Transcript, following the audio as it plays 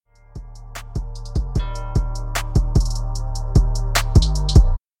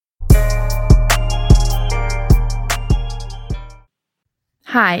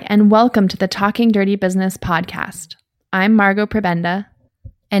Hi, and welcome to the Talking Dirty Business podcast. I'm Margot Prebenda.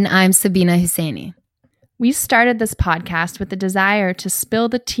 And I'm Sabina Husseini. We started this podcast with the desire to spill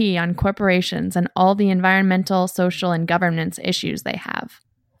the tea on corporations and all the environmental, social, and governance issues they have.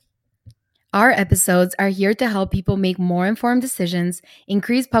 Our episodes are here to help people make more informed decisions,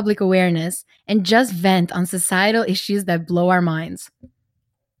 increase public awareness, and just vent on societal issues that blow our minds.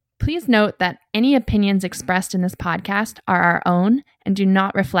 Please note that any opinions expressed in this podcast are our own and do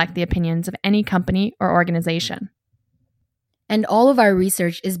not reflect the opinions of any company or organization. And all of our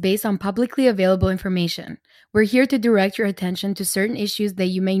research is based on publicly available information. We're here to direct your attention to certain issues that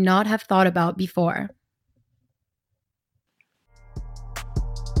you may not have thought about before.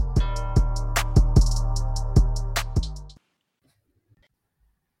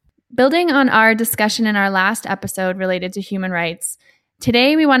 Building on our discussion in our last episode related to human rights,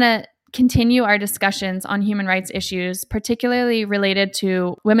 today we want to continue our discussions on human rights issues, particularly related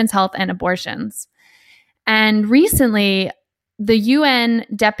to women's health and abortions. And recently, the UN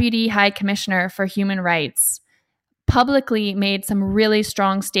Deputy High Commissioner for Human Rights publicly made some really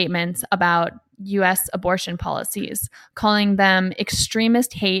strong statements about US abortion policies, calling them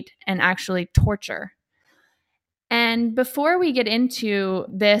extremist hate and actually torture. And before we get into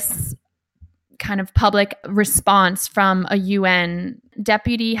this kind of public response from a UN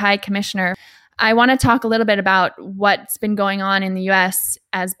Deputy High Commissioner, I want to talk a little bit about what's been going on in the US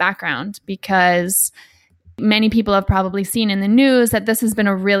as background, because many people have probably seen in the news that this has been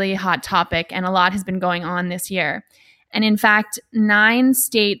a really hot topic and a lot has been going on this year. And in fact, 9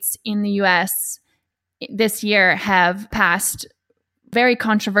 states in the US this year have passed very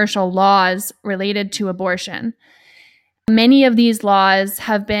controversial laws related to abortion. Many of these laws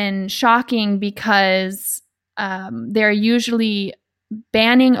have been shocking because they're usually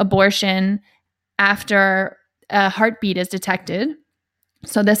banning abortion after a heartbeat is detected.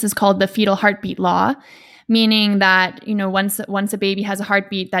 So this is called the fetal heartbeat law, meaning that once a baby has a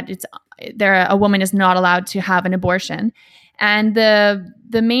heartbeat, that a woman is not allowed to have an abortion. And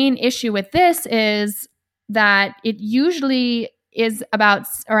the main issue with this is that it usually is about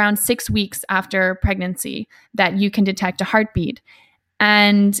around 6 weeks after pregnancy that you can detect a heartbeat.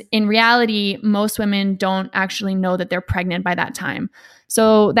 And in reality, most women don't actually know that they're pregnant by that time.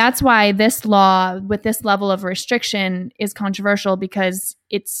 So that's why this law with this level of restriction is controversial, because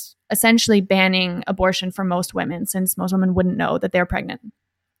it's essentially banning abortion for most women, since most women wouldn't know that they're pregnant.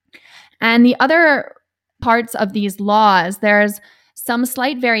 And the other parts of these laws, there's some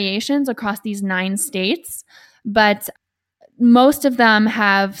slight variations across these 9 states, but most of them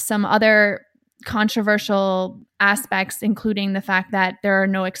have some other controversial aspects, including the fact that there are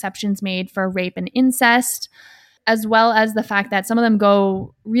no exceptions made for rape and incest, as well as the fact that some of them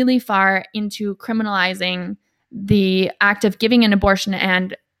go really far into criminalizing the act of giving an abortion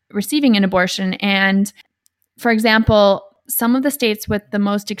and receiving an abortion. And for example, some of the states with the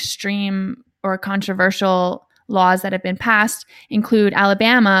most extreme or controversial laws that have been passed include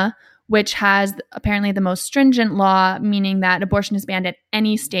Alabama, which has apparently the most stringent law, meaning that abortion is banned at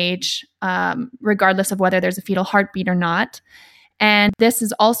any stage, regardless of whether there's a fetal heartbeat or not. And this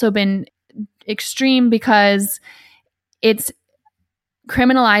has also been extreme because it's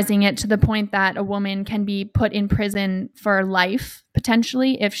criminalizing it to the point that a woman can be put in prison for life,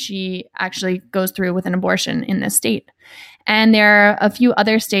 potentially, if she actually goes through with an abortion in this state. And there are a few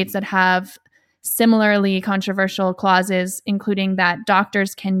other states that have similarly controversial clauses, including that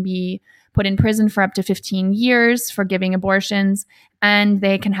doctors can be put in prison for up to 15 years for giving abortions, and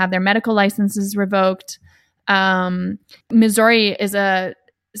they can have their medical licenses revoked. Missouri is a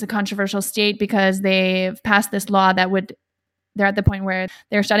controversial state because they've passed this law that they're at the point where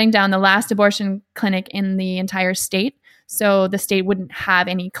they're shutting down the last abortion clinic in the entire state. So the state wouldn't have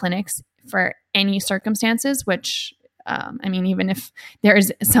any clinics for any circumstances, which even if there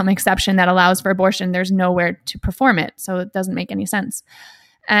is some exception that allows for abortion, there's nowhere to perform it. So it doesn't make any sense.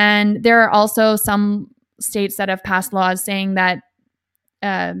 And there are also some states that have passed laws saying that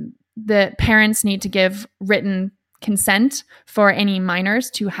the parents need to give written consent for any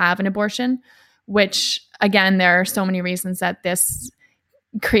minors to have an abortion, which, again, there are so many reasons that this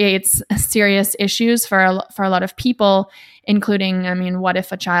creates serious issues for a lot of people, including, what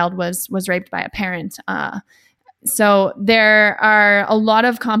if a child was raped by a parent? So there are a lot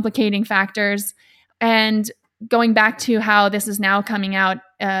of complicating factors. And going back to how this is now coming out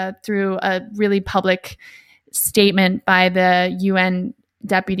through a really public statement by the UN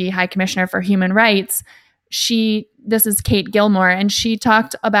Deputy High Commissioner for Human Rights, this is Kate Gilmore, and she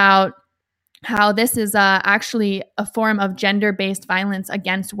talked about how this is actually a form of gender-based violence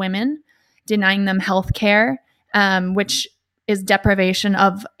against women, denying them health care, which is deprivation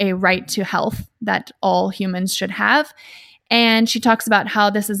of a right to health that all humans should have. And she talks about how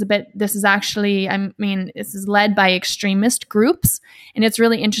this is actually, this is led by extremist groups. And it's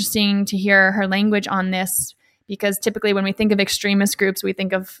really interesting to hear her language on this, because typically when we think of extremist groups, we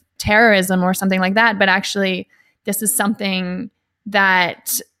think of terrorism or something like that. But actually, this is something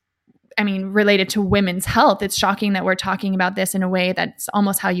that, related to women's health. It's shocking that we're talking about this in a way that's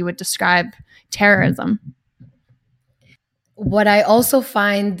almost how you would describe terrorism. What I also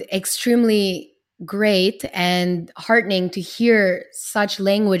find extremely great and heartening to hear such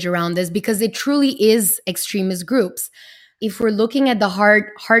language around this, because it truly is extremist groups. If we're looking at the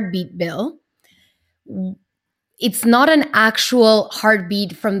heartbeat bill, it's not an actual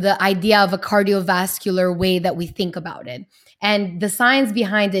heartbeat from the idea of a cardiovascular way that we think about it. And the science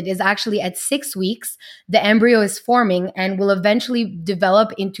behind it is actually at 6 weeks, the embryo is forming and will eventually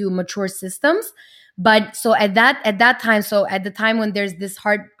develop into mature systems. But so at the time when there's this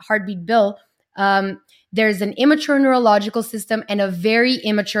heartbeat bill, there's an immature neurological system and a very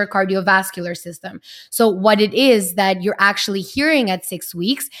immature cardiovascular system. So what it is that you're actually hearing at 6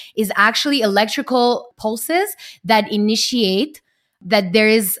 weeks is actually electrical pulses that initiate that there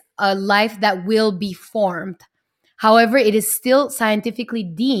is a life that will be formed. However, it is still scientifically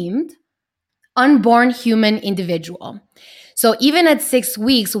deemed unborn human individual. So even at 6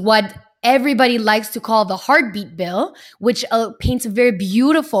 weeks, what everybody likes to call the heartbeat bill, which paints a very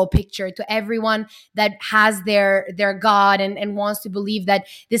beautiful picture to everyone that has their God and wants to believe that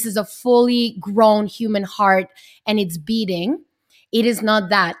this is a fully grown human heart and it's beating. It is not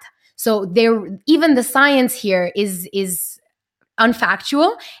that. So even the science here is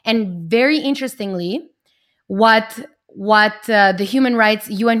unfactual. And very interestingly, what the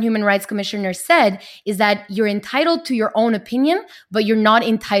UN Human Rights Commissioner said is that you're entitled to your own opinion, but you're not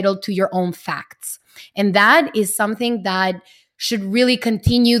entitled to your own facts. And that is something that should really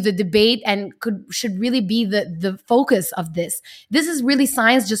continue the debate and should really be the focus of this. This is really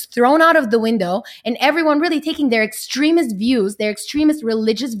science just thrown out of the window, and everyone really taking their extremist views, their extremist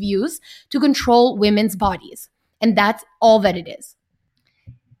religious views to control women's bodies. And that's all that it is.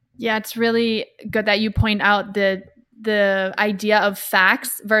 Yeah, it's really good that you point out the idea of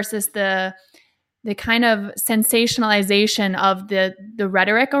facts versus the kind of sensationalization of the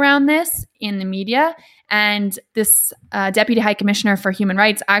rhetoric around this in the media. And this Deputy High Commissioner for Human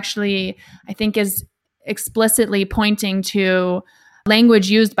Rights actually, I think, is explicitly pointing to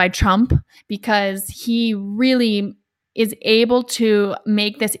language used by Trump, because he really is able to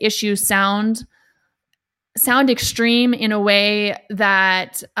make this issue sound extreme in a way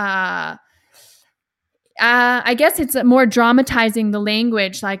that I guess it's more dramatizing the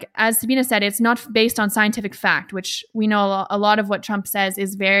language. Like, as Sabina said, it's not based on scientific fact, which we know a lot of what Trump says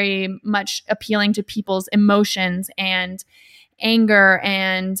is very much appealing to people's emotions and anger.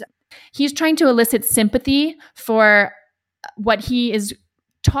 And he's trying to elicit sympathy for what he is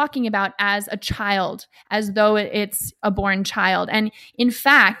talking about as a child, as though it's a born child. And in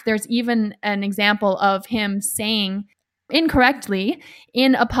fact, there's even an example of him saying incorrectly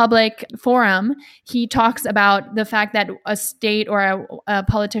in a public forum, he talks about the fact that a state or a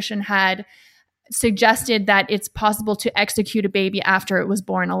politician had suggested that it's possible to execute a baby after it was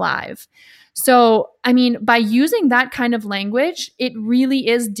born alive. So, by using that kind of language, it really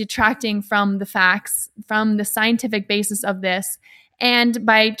is detracting from the facts, from the scientific basis of this. And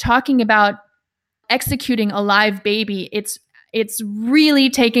by talking about executing a live baby, it's really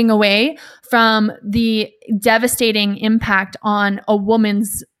taking away from the devastating impact on a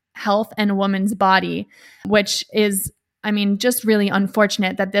woman's health and a woman's body, which is, just really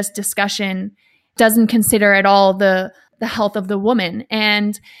unfortunate that this discussion doesn't consider at all the health of the woman.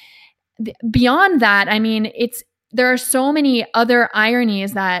 And beyond that, there are so many other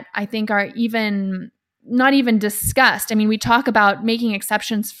ironies that I think are not even discussed. We talk about making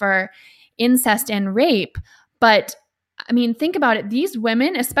exceptions for incest and rape, but think about it. These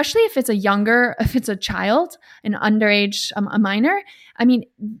women, especially if it's a child, an underage, a minor,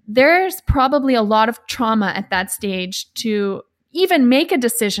 there's probably a lot of trauma at that stage to even make a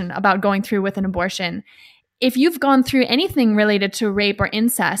decision about going through with an abortion. If you've gone through anything related to rape or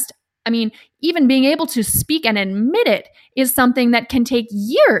incest, even being able to speak and admit it is something that can take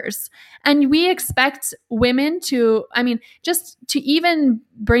years. And we expect women to, just to even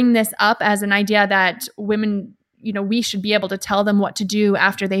bring this up as an idea that women, we should be able to tell them what to do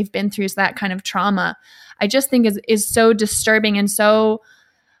after they've been through that kind of trauma, I just think is so disturbing. And so,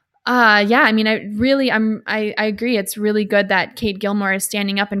 I agree. It's really good that Kate Gilmore is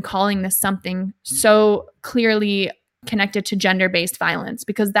standing up and calling this something so clearly connected to gender-based violence,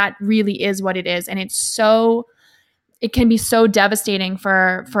 because that really is what it is. And it's so it can be so devastating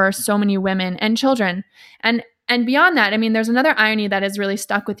for so many women and children. And beyond that, I mean, there's another irony that has really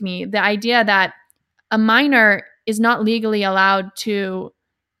stuck with me. The idea that a minor is not legally allowed to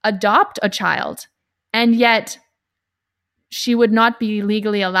adopt a child, and yet she would not be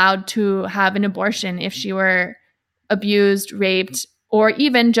legally allowed to have an abortion if she were abused, raped, or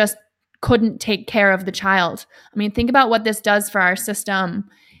even just couldn't take care of the child. I mean, think about what this does for our system,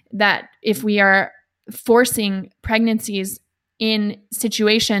 that if we are forcing pregnancies in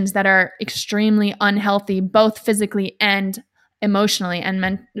situations that are extremely unhealthy, both physically and emotionally,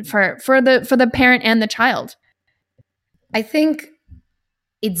 and for the parent and the child. I think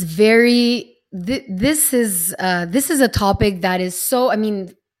it's very this is a topic that is so, I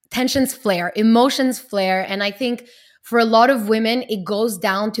mean, tensions flare, emotions flare, and I think for a lot of women it goes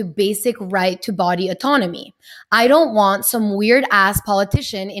down to basic right to body autonomy. I don't want some weird ass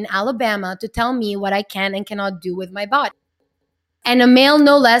politician in Alabama to tell me what I can and cannot do with my body. And a male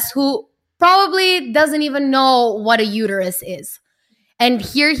no less who probably doesn't even know what a uterus is. And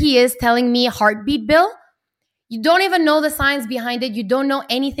here he is telling me heartbeat, Bill. You don't even know the science behind it. You don't know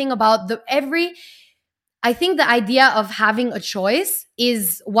anything about I think the idea of having a choice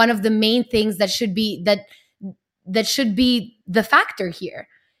is one of the main things that should be the factor here.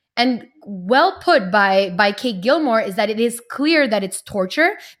 And well put by Kate Gilmore is that it is clear that it's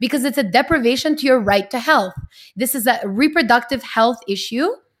torture because it's a deprivation to your right to health. This is a reproductive health issue,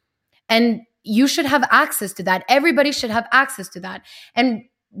 and you should have access to that. Everybody should have access to that. And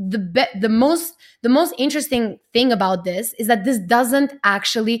the most interesting thing about this is that this doesn't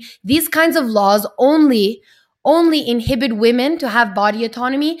actually, these kinds of laws only inhibit women to have body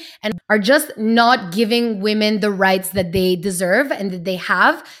autonomy and are just not giving women the rights that they deserve and that they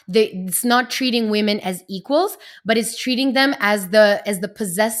have. It's not treating women as equals, but it's treating them as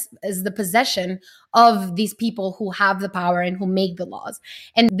the possession of these people who have the power and who make the laws.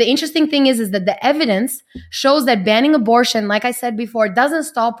 And the interesting thing is that the evidence shows that banning abortion, like I said before, doesn't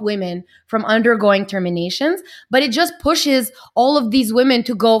stop women from undergoing terminations, but it just pushes all of these women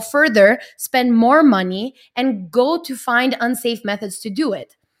to go further, spend more money, and go to find unsafe methods to do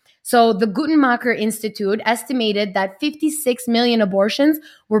it. So the Guttmacher Institute estimated that 56 million abortions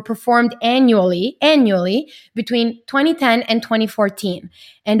were performed annually between 2010 and 2014.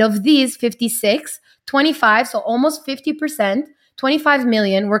 And of these 56, 25, so almost 50%, 25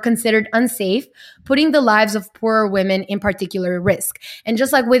 million were considered unsafe, putting the lives of poorer women in particular risk. And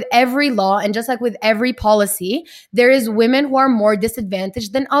just like with every law and just like with every policy, there is women who are more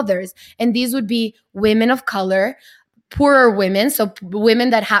disadvantaged than others. And these would be women of color, poorer women, so women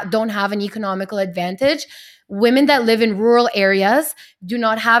that don't have an economical advantage, women that live in rural areas, do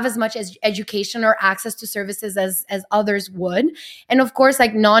not have as much as education or access to services as others would, and of course,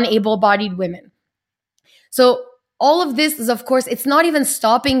 like non-able-bodied women. So all of this is, of course, it's not even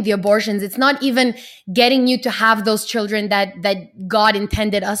stopping the abortions. It's not even getting you to have those children that God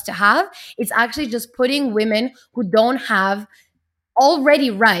intended us to have. It's actually just putting women who don't have already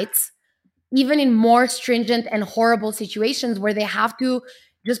rights even in more stringent and horrible situations where they have to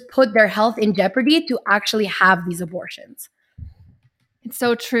just put their health in jeopardy to actually have these abortions. It's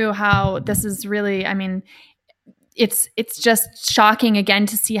so true how this is really, I mean, it's just shocking again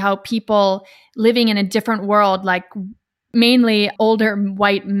to see how people living in a different world, like mainly older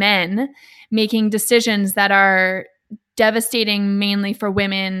white men, making decisions that are devastating mainly for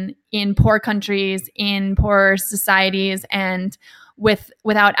women in poor countries, in poor societies, and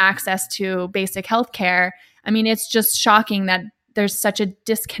without access to basic health care. I mean, it's just shocking that there's such a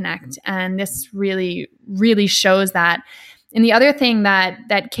disconnect, and this really, really shows that. And the other thing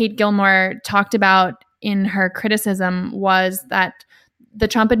that Kate Gilmore talked about in her criticism was that the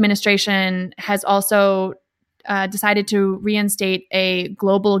Trump administration has also decided to reinstate a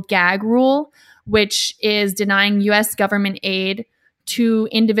global gag rule, which is denying U.S. government aid to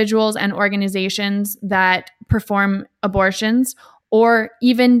individuals and organizations that perform abortions or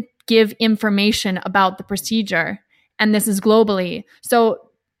even give information about the procedure. And this is globally. So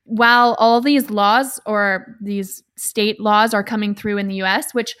while all these laws or these state laws are coming through in the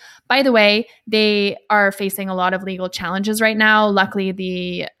US, which, by the way, they are facing a lot of legal challenges right now. Luckily,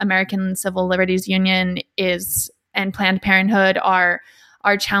 the American Civil Liberties Union and Planned Parenthood are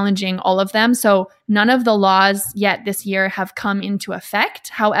challenging all of them. So none of the laws yet this year have come into effect.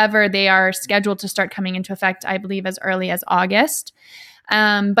 However, they are scheduled to start coming into effect, I believe, as early as August.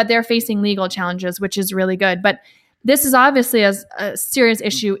 But they're facing legal challenges, which is really good. But this is obviously a serious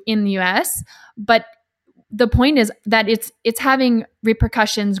issue in the US, but the point is that it's having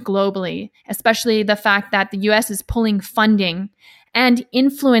repercussions globally, especially the fact that the US is pulling funding and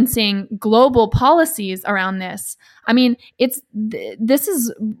influencing global policies around this. I mean, this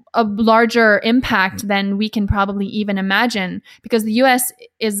is a larger impact than we can probably even imagine, because the US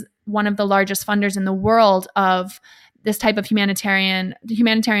is one of the largest funders in the world of this type of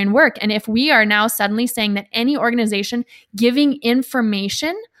humanitarian work. And if we are now suddenly saying that any organization giving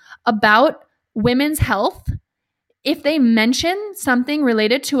information about women's health, if they mention something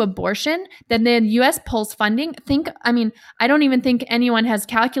related to abortion, then the US pulls funding. I don't even think anyone has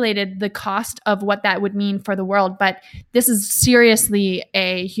calculated the cost of what that would mean for the world, but this is seriously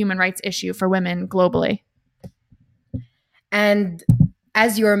a human rights issue for women globally. And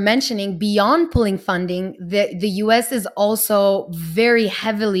as you're mentioning, beyond pulling funding, the US is also very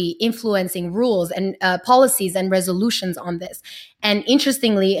heavily influencing rules and policies and resolutions on this. And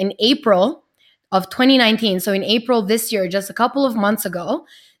interestingly, in April of 2019, so in April this year, just a couple of months ago,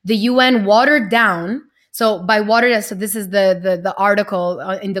 the UN watered down. So by watered, so this is the article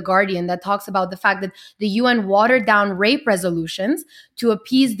in The Guardian that talks about the fact that the UN watered down rape resolutions to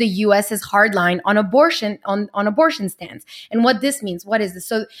appease the US's hardline on abortion stance. And what this means, what is this?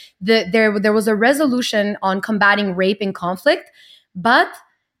 So there was a resolution on combating rape in conflict, but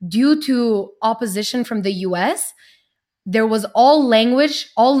due to opposition from the US, there was all language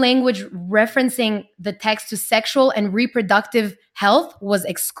referencing the text to sexual and reproductive health was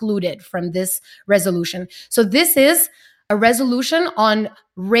excluded from this resolution. So this is a resolution on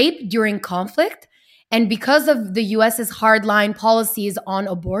rape during conflict. And because of the US's hardline policies on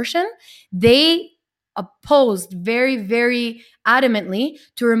abortion, they opposed very, very adamantly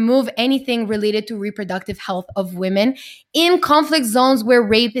to remove anything related to reproductive health of women in conflict zones where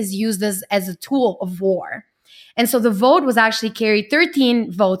rape is used as a tool of war. And so the vote was actually carried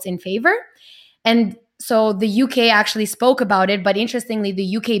 13 votes in favor. And so the UK actually spoke about it. But interestingly,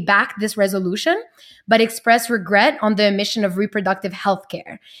 the UK backed this resolution, but expressed regret on the omission of reproductive health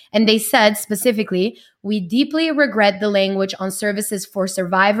care. And they said specifically, "We deeply regret the language on services for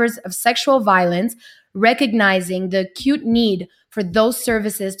survivors of sexual violence, recognizing the acute need for those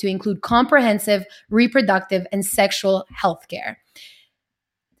services to include comprehensive reproductive and sexual health care."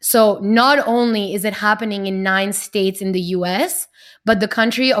 So not only is it happening in 9 states in the US, but the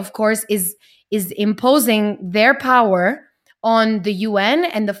country, of course, is imposing their power on the UN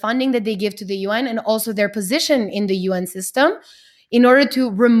and the funding that they give to the UN and also their position in the UN system in order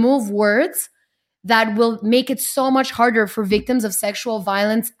to remove words that will make it so much harder for victims of sexual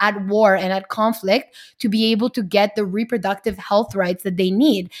violence at war and at conflict to be able to get the reproductive health rights that they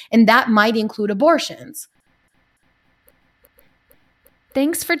need. And that might include abortions.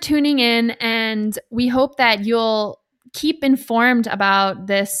 Thanks for tuning in, and we hope that you'll keep informed about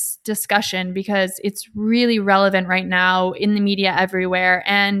this discussion because it's really relevant right now in the media everywhere,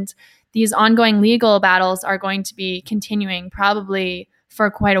 and these ongoing legal battles are going to be continuing probably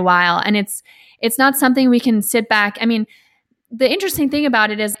for quite a while, and it's not something we can sit back. I mean, the interesting thing about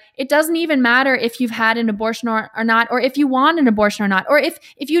it is it doesn't even matter if you've had an abortion or not, or if you want an abortion or not, or if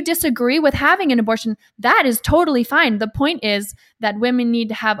you disagree with having an abortion, that is totally fine. The point is that women need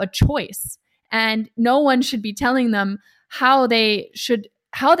to have a choice, and no one should be telling them how they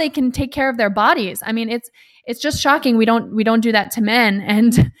can take care of their bodies. I mean, it's just shocking. We don't do that to men.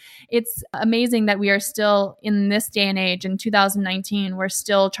 And it's amazing that we are still in this day and age in 2019, we're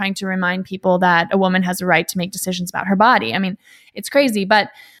still trying to remind people that a woman has a right to make decisions about her body. I mean, it's crazy,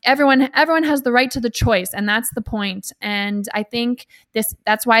 but everyone has the right to the choice. And that's the point. And I think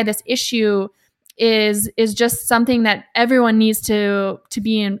that's why this issue is just something that everyone needs to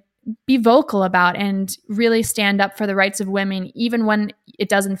be vocal about and really stand up for the rights of women, even when it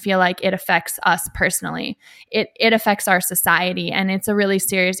doesn't feel like it affects us personally. It affects our society, and it's a really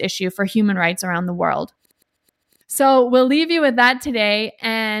serious issue for human rights around the world. So we'll leave you with that today,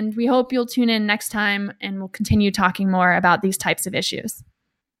 and we hope you'll tune in next time, and we'll continue talking more about these types of issues.